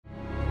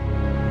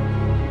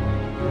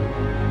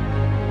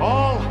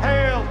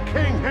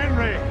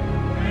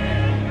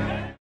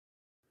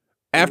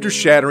After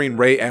shattering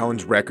Ray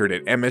Allen's record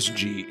at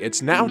MSG,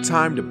 it's now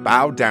time to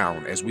bow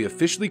down as we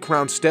officially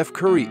crown Steph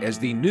Curry as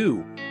the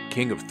new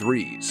King of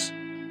Threes.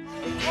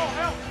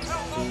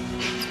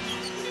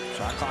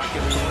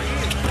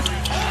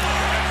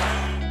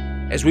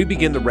 As we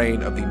begin the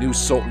reign of the new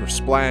Sultan of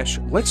Splash,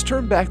 let's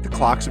turn back the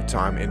clocks of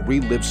time and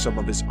relive some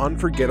of his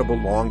unforgettable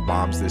long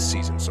bombs this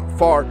season so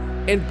far,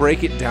 and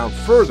break it down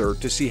further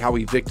to see how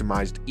he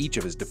victimized each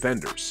of his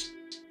defenders.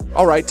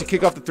 Alright, to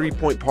kick off the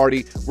three-point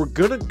party, we're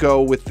gonna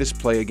go with this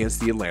play against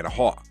the Atlanta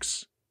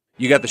Hawks.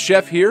 You got the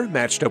Chef here,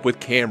 matched up with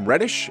Cam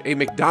Reddish, a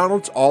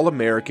McDonald's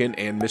All-American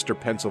and Mr.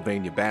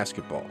 Pennsylvania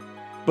basketball.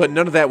 But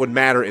none of that would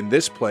matter in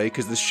this play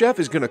because the Chef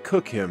is gonna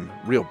cook him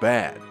real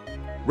bad.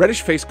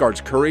 Reddish face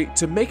guards Curry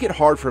to make it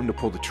hard for him to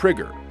pull the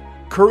trigger.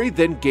 Curry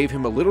then gave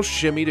him a little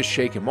shimmy to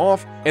shake him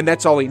off, and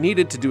that's all he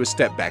needed to do a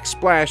step back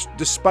splash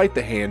despite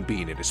the hand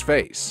being in his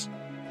face.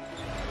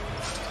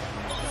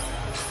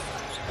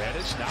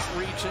 Reddish not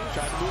reaching,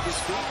 trying to move his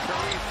feet,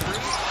 Curry three.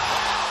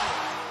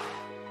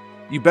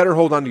 You better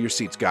hold on to your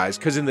seats, guys,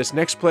 because in this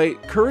next play,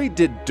 Curry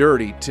did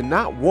dirty to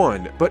not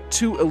one, but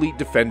two elite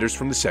defenders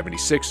from the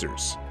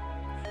 76ers.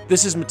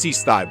 This is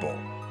Matisse Thybulle,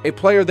 a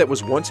player that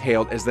was once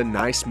hailed as the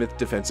Naismith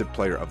Defensive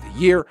Player of the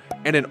Year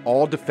and an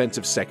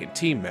all-defensive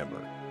second-team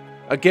member.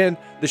 Again,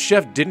 the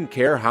Chef didn't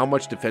care how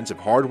much defensive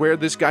hardware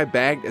this guy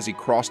bagged as he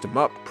crossed him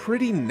up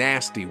pretty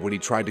nasty when he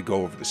tried to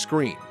go over the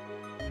screen.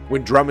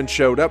 When Drummond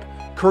showed up,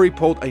 Curry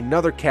pulled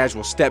another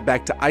casual step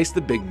back to ice the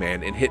big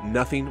man and hit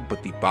nothing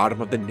but the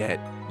bottom of the net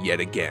yet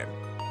again.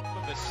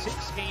 The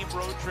 6-game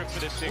road trip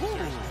for the Sixers.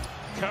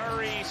 Ooh.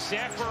 Curry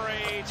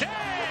separates.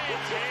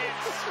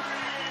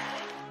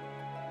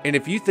 And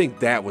if you think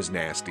that was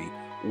nasty,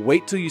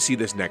 wait till you see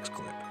this next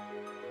clip.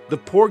 The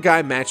poor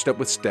guy matched up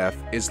with Steph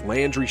is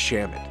Landry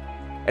Shamet.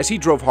 As he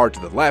drove hard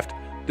to the left,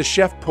 the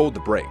Chef pulled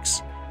the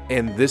brakes,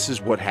 and this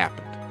is what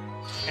happened.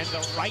 And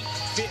the right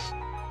fit.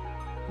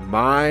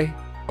 My,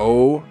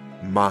 oh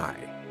my.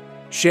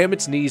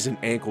 Shamet's knees and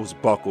ankles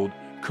buckled,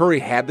 Curry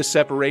had the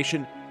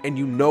separation, and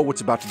you know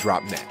what's about to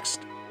drop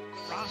next.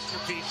 Roster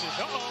pieces,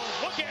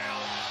 uh-oh, look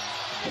out!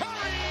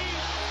 Curry,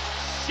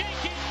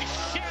 shaking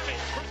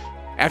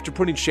Shamet. After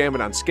putting Shamet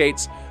on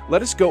skates,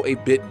 let us go a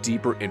bit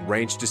deeper in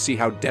range to see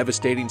how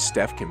devastating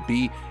Steph can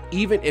be,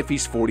 even if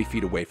he's 40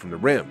 feet away from the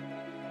rim.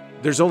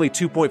 There's only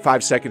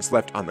 2.5 seconds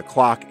left on the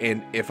clock,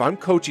 and if I'm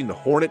coaching the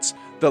Hornets,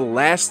 the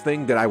last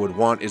thing that I would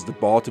want is the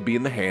ball to be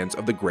in the hands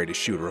of the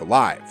greatest shooter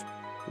alive.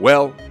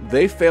 Well,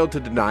 they failed to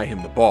deny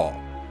him the ball,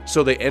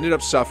 so they ended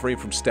up suffering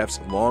from Steph's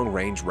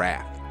long-range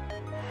wrath.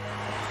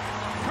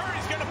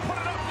 Curry's gonna put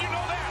it up, you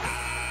know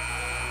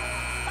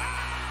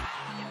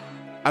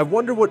that. I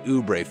wonder what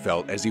Oubre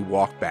felt as he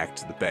walked back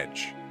to the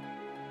bench.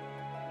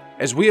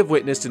 As we have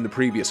witnessed in the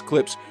previous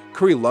clips,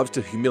 Curry loves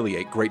to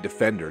humiliate great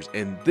defenders,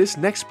 and this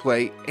next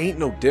play ain't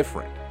no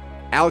different.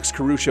 Alex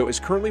Caruso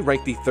is currently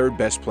ranked the third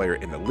best player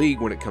in the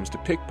league when it comes to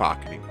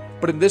pickpocketing,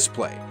 but in this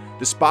play,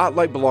 the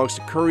spotlight belongs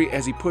to Curry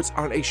as he puts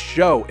on a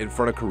show in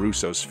front of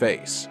Caruso's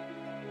face.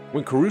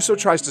 When Caruso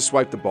tries to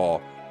swipe the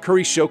ball,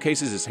 Curry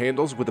showcases his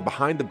handles with a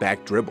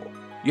behind-the-back dribble.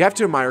 You have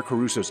to admire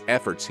Caruso's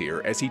efforts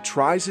here as he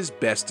tries his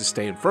best to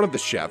stay in front of the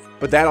Chef,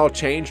 but that all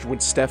changed when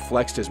Steph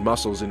flexed his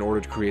muscles in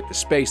order to create the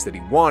space that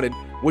he wanted,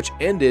 which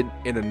ended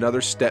in another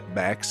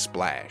step-back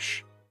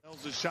splash.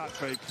 The shot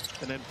fake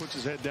and then puts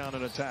his head down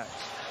and attacks.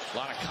 A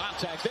lot of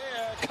contact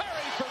there.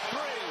 Curry for three.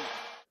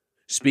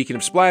 Speaking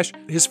of splash,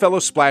 his fellow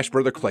Splash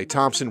brother Klay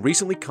Thompson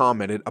recently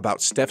commented about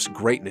Steph's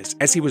greatness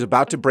as he was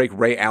about to break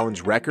Ray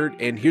Allen's record,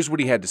 and here's what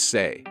he had to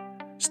say.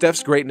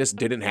 Steph's greatness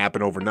didn't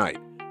happen overnight.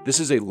 This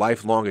is a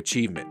lifelong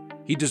achievement.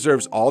 He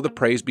deserves all the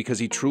praise because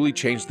he truly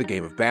changed the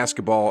game of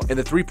basketball, and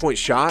the three-point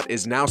shot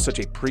is now such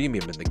a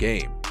premium in the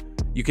game.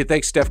 You can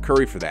thank Steph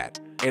Curry for that.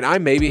 And I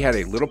maybe had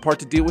a little part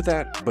to deal with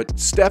that, but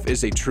Steph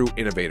is a true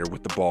innovator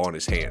with the ball in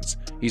his hands.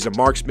 He's a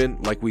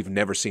marksman like we've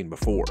never seen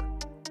before.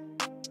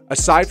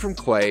 Aside from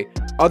Klay,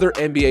 other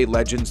NBA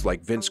legends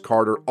like Vince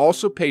Carter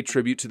also paid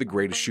tribute to the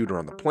greatest shooter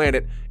on the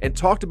planet and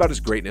talked about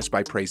his greatness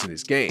by praising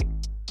his game.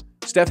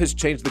 Steph has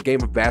changed the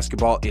game of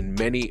basketball in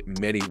many,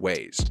 many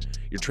ways.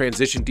 Your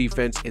transition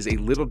defense is a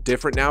little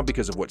different now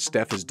because of what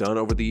Steph has done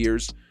over the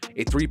years.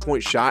 A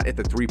three-point shot at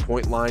the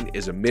three-point line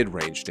is a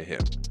mid-range to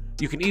him.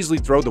 You can easily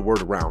throw the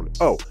word around,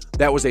 oh,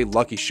 that was a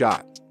lucky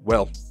shot.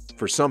 Well,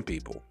 for some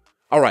people.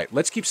 Alright,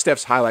 let's keep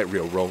Steph's highlight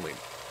reel rolling.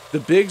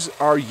 The bigs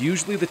are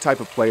usually the type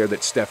of player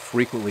that Steph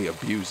frequently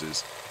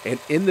abuses, and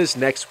in this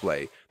next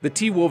play, the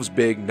T-Wolves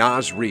big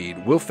Naz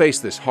Reid will face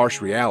this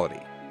harsh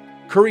reality.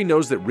 Curry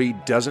knows that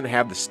Reid doesn't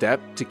have the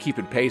step to keep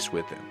in pace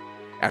with him.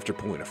 After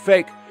pulling a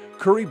fake,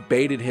 Curry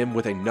baited him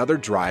with another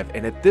drive,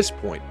 and at this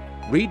point,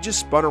 Reid just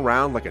spun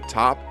around like a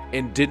top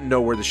and didn't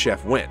know where the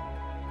Chef went.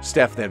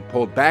 Steph then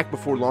pulled back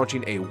before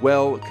launching a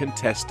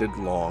well-contested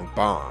long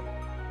bomb.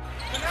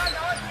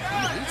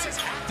 This is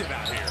active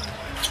out here.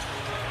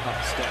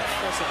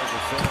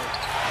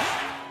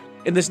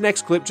 In this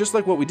next clip, just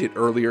like what we did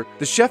earlier,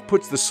 the Chef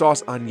puts the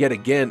sauce on yet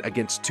again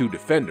against two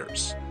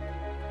defenders.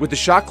 With the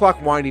shot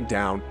clock winding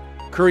down,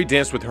 Curry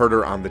danced with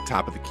Herter on the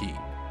top of the key.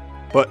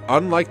 But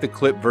unlike the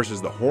clip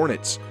versus the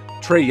Hornets,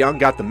 Trae Young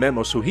got the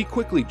memo, so he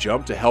quickly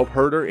jumped to help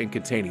Herter in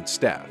containing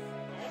Steph.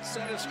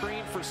 Set a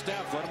screen for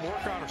Steph. Let him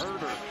work on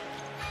Herter.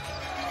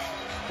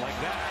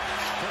 Like that.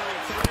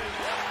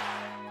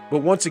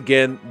 But once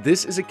again,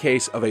 this is a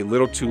case of a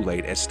little too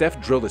late as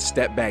Steph drilled a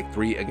step-back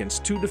three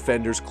against two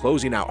defenders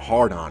closing out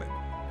hard on him.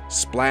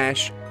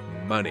 Splash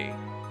money.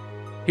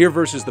 Here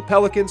versus the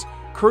Pelicans,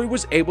 Curry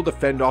was able to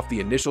fend off the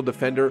initial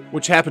defender,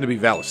 which happened to be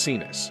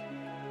Valanciunas.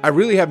 I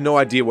really have no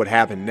idea what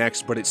happened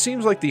next, but it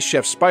seems like the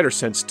chef's spider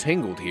sense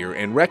tingled here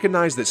and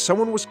recognized that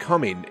someone was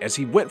coming as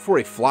he went for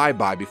a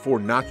flyby before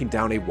knocking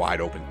down a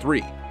wide-open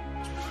three.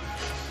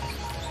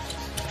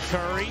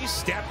 Curry,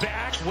 step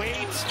back,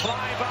 waits,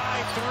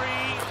 flyby,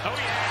 three. Oh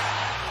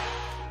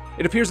yeah!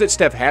 It appears that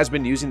Steph has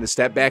been using the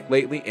step back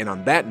lately, and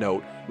on that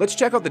note, let's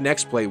check out the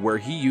next play where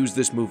he used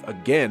this move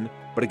again,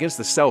 but against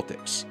the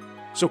Celtics.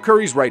 So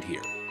Curry's right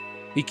here.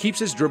 He keeps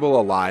his dribble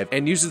alive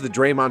and uses the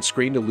Draymond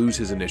screen to lose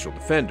his initial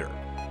defender.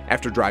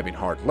 After driving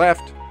hard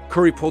left,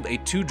 Curry pulled a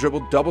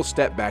two-dribble double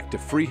step back to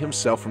free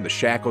himself from the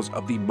shackles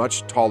of the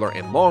much taller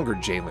and longer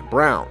Jaylen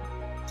Brown.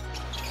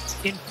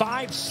 In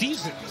 5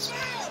 seasons,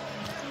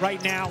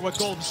 right now, what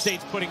Golden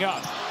State's putting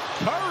up.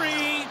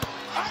 Curry!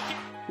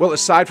 Well,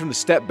 aside from the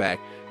step back,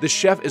 the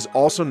chef is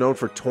also known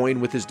for toying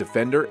with his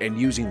defender and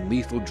using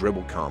lethal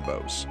dribble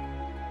combos.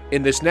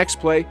 In this next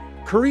play,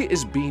 Curry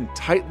is being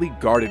tightly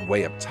guarded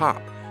way up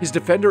top. His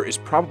defender is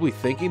probably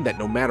thinking that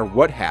no matter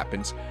what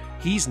happens,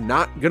 he's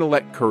not going to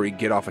let Curry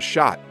get off a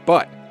shot,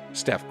 but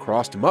Steph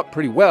crossed him up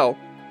pretty well,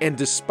 and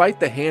despite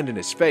the hand in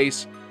his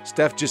face,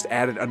 Steph just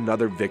added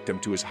another victim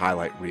to his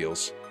highlight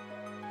reels.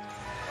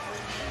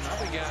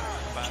 Probably got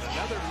about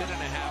another minute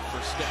and a half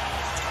for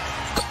Steph.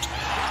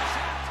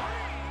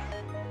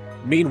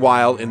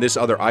 Meanwhile, in this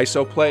other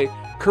ISO play,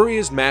 Curry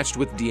is matched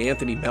with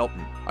DeAnthony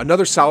Melton,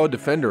 another solid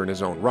defender in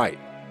his own right.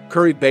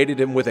 Curry baited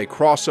him with a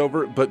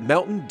crossover, but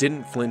Melton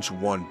didn't flinch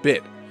one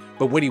bit.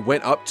 But when he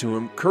went up to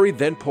him, Curry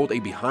then pulled a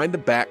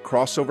behind-the-back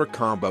crossover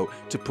combo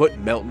to put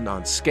Melton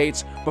on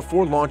skates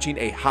before launching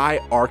a high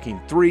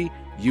arcing three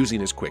using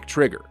his quick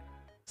trigger.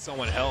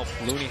 Someone help.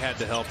 Looney had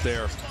to help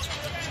there. Steph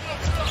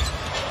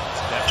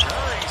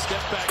Curry,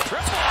 step back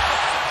triple.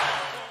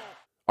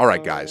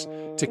 Alright guys,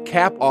 to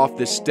cap off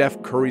this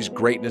Steph Curry's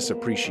greatness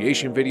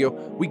appreciation video,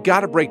 we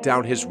gotta break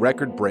down his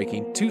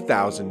record-breaking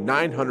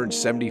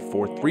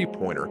 2,974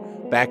 three-pointer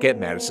back at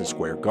Madison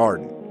Square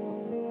Garden.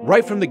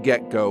 Right from the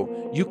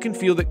get-go, you can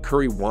feel that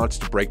Curry wants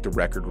to break the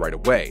record right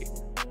away.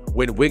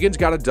 When Wiggins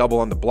got a double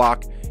on the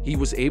block, he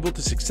was able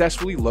to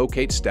successfully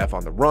locate Steph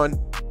on the run,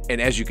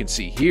 and as you can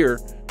see here,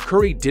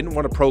 Curry didn't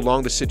want to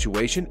prolong the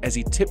situation as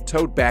he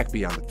tiptoed back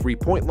beyond the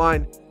three-point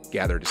line,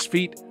 gathered his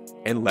feet,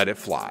 and let it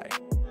fly.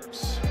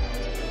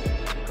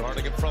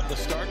 Guarding it from the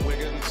start,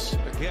 Wiggins.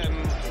 Again,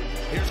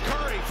 here's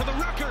Curry for the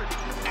record.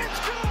 It's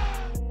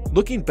good!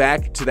 Looking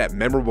back to that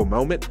memorable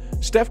moment,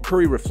 Steph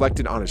Curry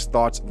reflected on his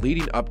thoughts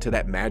leading up to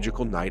that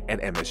magical night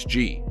at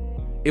MSG.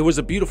 It was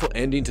a beautiful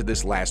ending to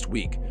this last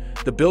week.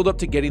 The build-up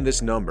to getting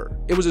this number,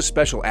 it was a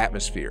special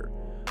atmosphere.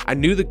 I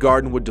knew the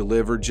Garden would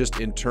deliver just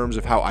in terms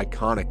of how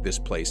iconic this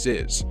place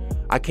is.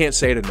 I can't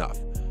say it enough.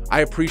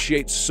 I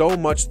appreciate so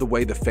much the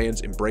way the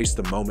fans embraced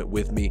the moment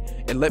with me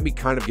and let me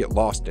kind of get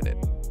lost in it.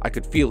 I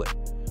could feel it.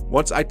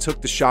 Once I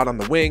took the shot on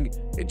the wing,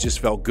 it just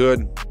felt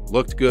good,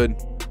 looked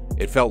good.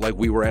 It felt like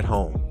we were at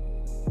home.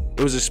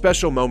 It was a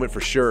special moment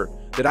for sure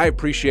that I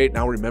appreciate and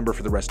I'll remember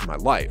for the rest of my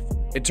life.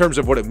 In terms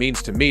of what it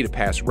means to me to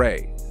pass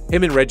Ray,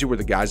 him and Reggie were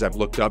the guys I've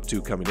looked up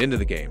to coming into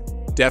the game.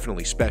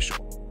 Definitely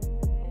special.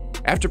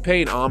 After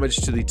paying homage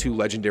to the two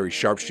legendary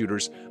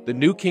sharpshooters, the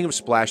new King of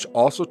Splash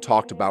also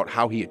talked about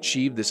how he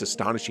achieved this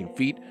astonishing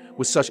feat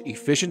with such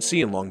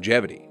efficiency and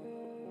longevity.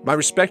 My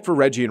respect for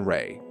Reggie and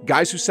Ray,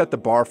 guys who set the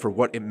bar for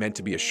what it meant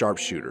to be a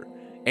sharpshooter,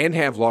 and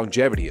have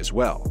longevity as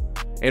well.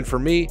 And for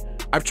me,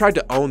 I've tried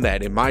to own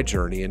that in my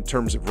journey in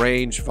terms of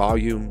range,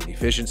 volume,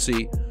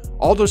 efficiency.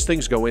 All those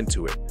things go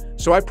into it,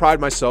 so I pride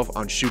myself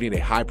on shooting a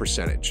high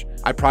percentage.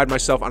 I pride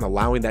myself on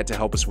allowing that to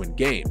help us win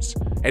games.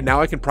 And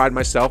now I can pride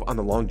myself on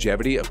the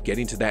longevity of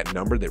getting to that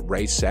number that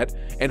Ray set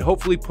and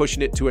hopefully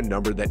pushing it to a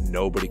number that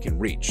nobody can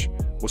reach.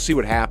 We'll see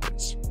what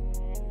happens.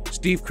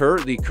 Steve Kerr,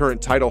 the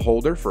current title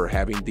holder for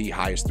having the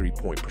highest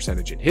three-point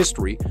percentage in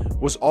history,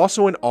 was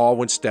also in awe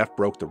when Steph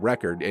broke the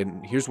record,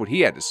 and here's what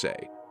he had to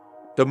say.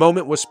 The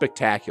moment was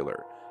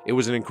spectacular. It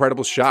was an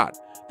incredible shot.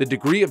 The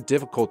degree of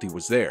difficulty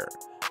was there.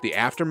 The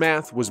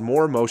aftermath was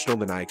more emotional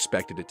than I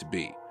expected it to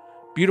be.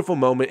 Beautiful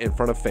moment in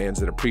front of fans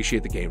that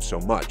appreciate the game so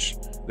much.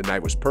 The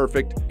night was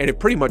perfect, and it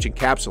pretty much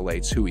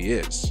encapsulates who he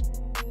is.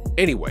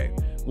 Anyway,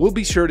 we'll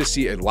be sure to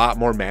see a lot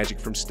more magic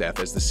from Steph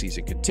as the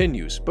season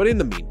continues, but in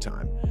the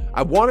meantime,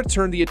 I want to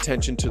turn the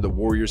attention to the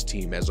Warriors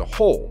team as a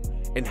whole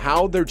and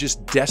how they're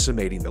just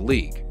decimating the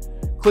league.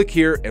 Click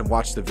here and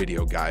watch the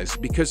video, guys,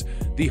 because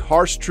the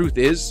harsh truth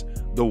is,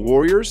 the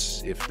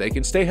Warriors, if they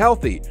can stay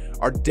healthy,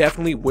 are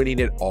definitely winning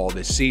it all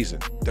this season.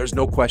 There's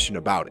no question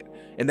about it.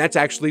 And that's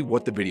actually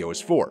what the video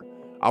is for.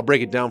 I'll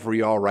break it down for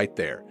y'all right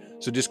there.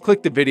 So just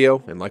click the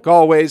video, and like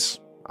always,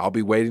 I'll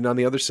be waiting on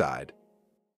the other side.